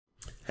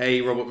Hey,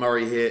 Robert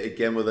Murray here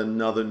again with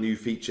another new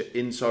feature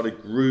inside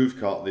of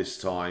GrooveKart this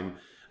time,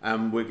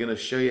 and we're going to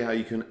show you how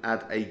you can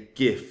add a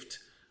gift.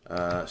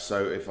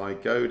 So if I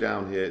go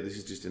down here, this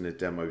is just in a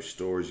demo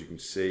store, as you can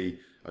see.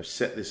 I've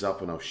set this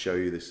up and I'll show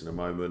you this in a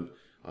moment.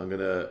 I'm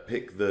going to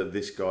pick the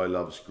This Guy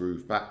Loves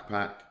Groove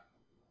backpack,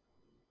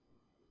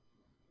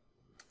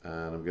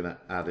 and I'm going to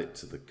add it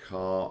to the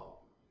cart.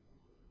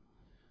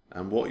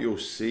 And what you'll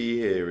see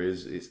here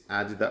is it's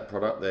added that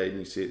product there, and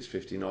you see it's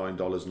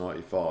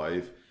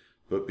 $59.95.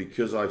 But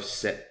because I've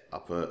set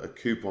up a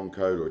coupon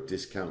code or a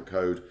discount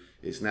code,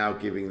 it's now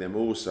giving them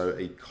also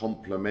a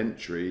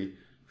complimentary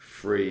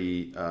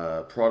free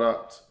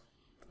product.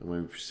 And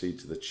when we proceed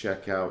to the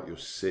checkout, you'll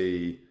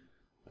see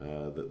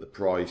that the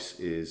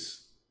price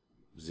is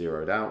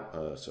zeroed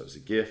out, so it's a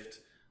gift,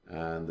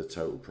 and the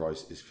total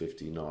price is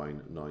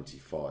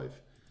 $59.95.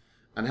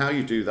 And how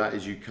you do that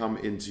is you come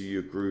into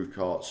your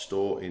GrooveKart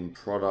store in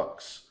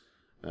products,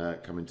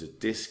 come into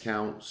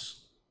discounts,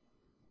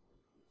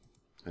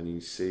 and you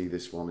can see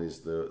this one is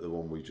the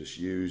one we just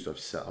used. I've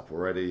set up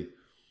already.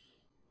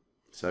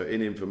 So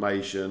in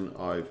information,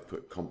 I've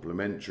put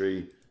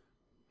complimentary,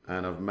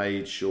 and I've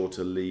made sure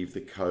to leave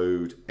the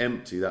code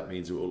empty. That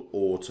means it will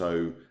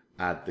auto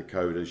add the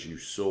code as you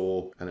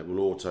saw, and it will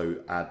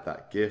auto add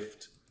that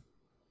gift.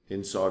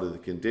 Inside of the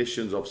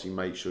conditions, obviously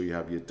make sure you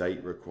have your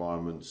date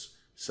requirements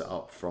set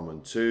up from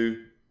and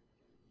to.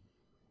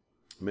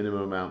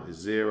 Minimum amount is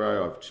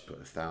 0. I've just put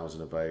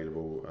 1,000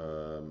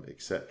 available,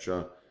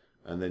 etc.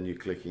 And then you're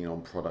clicking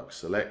on product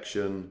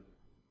selection.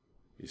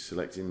 You're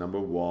selecting number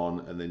 1,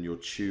 and then you're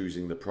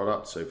choosing the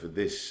product. So for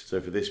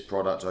this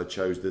product, I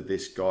chose the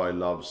This Guy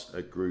Loves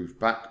a Groove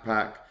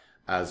backpack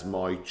as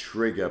my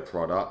trigger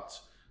product.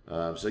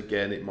 So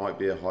again, it might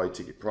be a high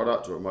ticket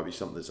product, or it might be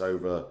something that's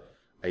over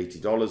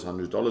 $80,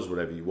 $100,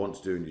 whatever you want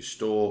to do in your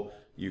store.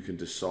 You can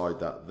decide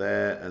that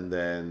there, and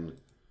then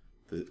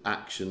the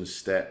action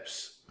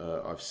steps,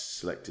 I've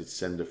selected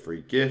send a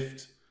free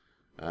gift,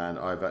 and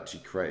I've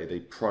actually created a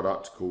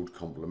product called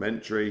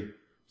complimentary.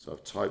 So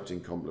I've typed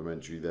in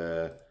complimentary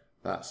there.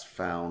 That's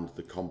found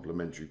the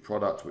complimentary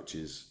product, which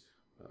is,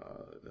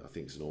 I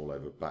think it's an all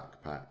over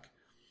backpack.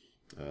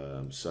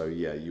 So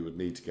yeah, you would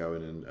need to go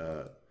in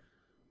and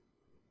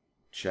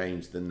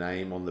change the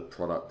name on the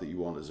product that you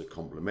want as a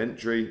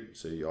complimentary.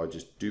 So I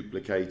just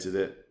duplicated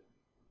it.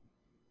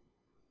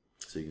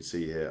 So you can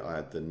see here, I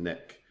had the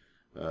neck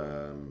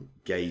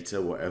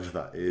gaiter, whatever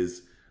that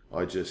is.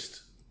 I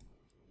just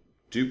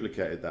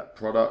duplicated that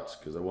product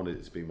because I wanted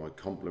it to be my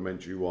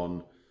complimentary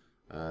one.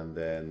 And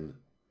then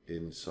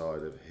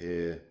inside of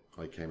here,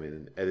 I came in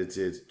and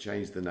edited,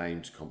 changed the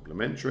name to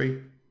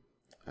complimentary.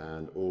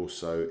 And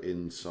also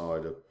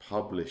inside of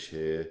publish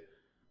here,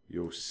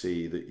 you'll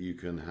see that you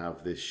can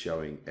have this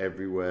showing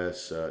everywhere,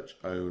 search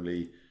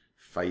only,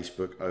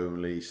 Facebook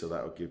only. So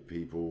that will give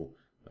people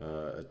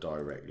a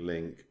direct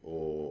link,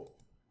 or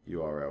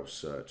URL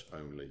search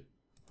only.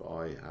 But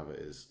I have it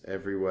as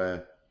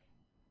everywhere.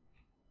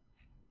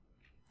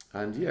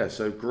 And yeah,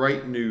 so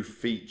great new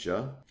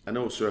feature. And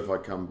also if I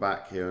come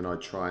back here and I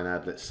try and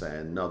add, let's say,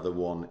 another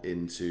one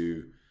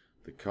into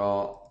the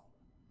cart.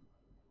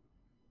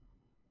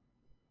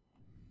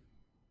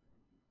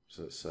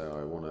 So let's say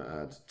I want to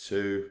add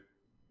 2.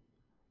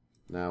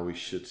 Now we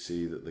should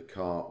see that the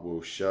cart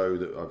will show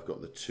that I've got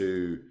the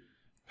 2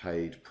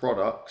 paid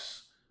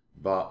products,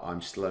 but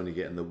I'm still only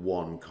getting the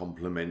 1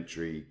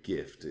 complimentary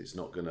gift. It's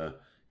not going to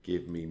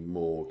give me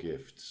more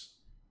gifts.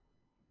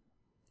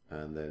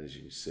 And then as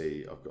you can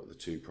see, I've got the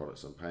 2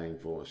 products I'm paying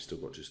for. I've still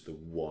got just the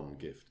 1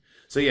 gift.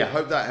 So yeah,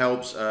 hope that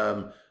helps.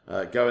 Go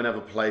and have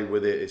a play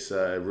with it. It's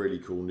a really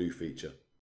cool new feature.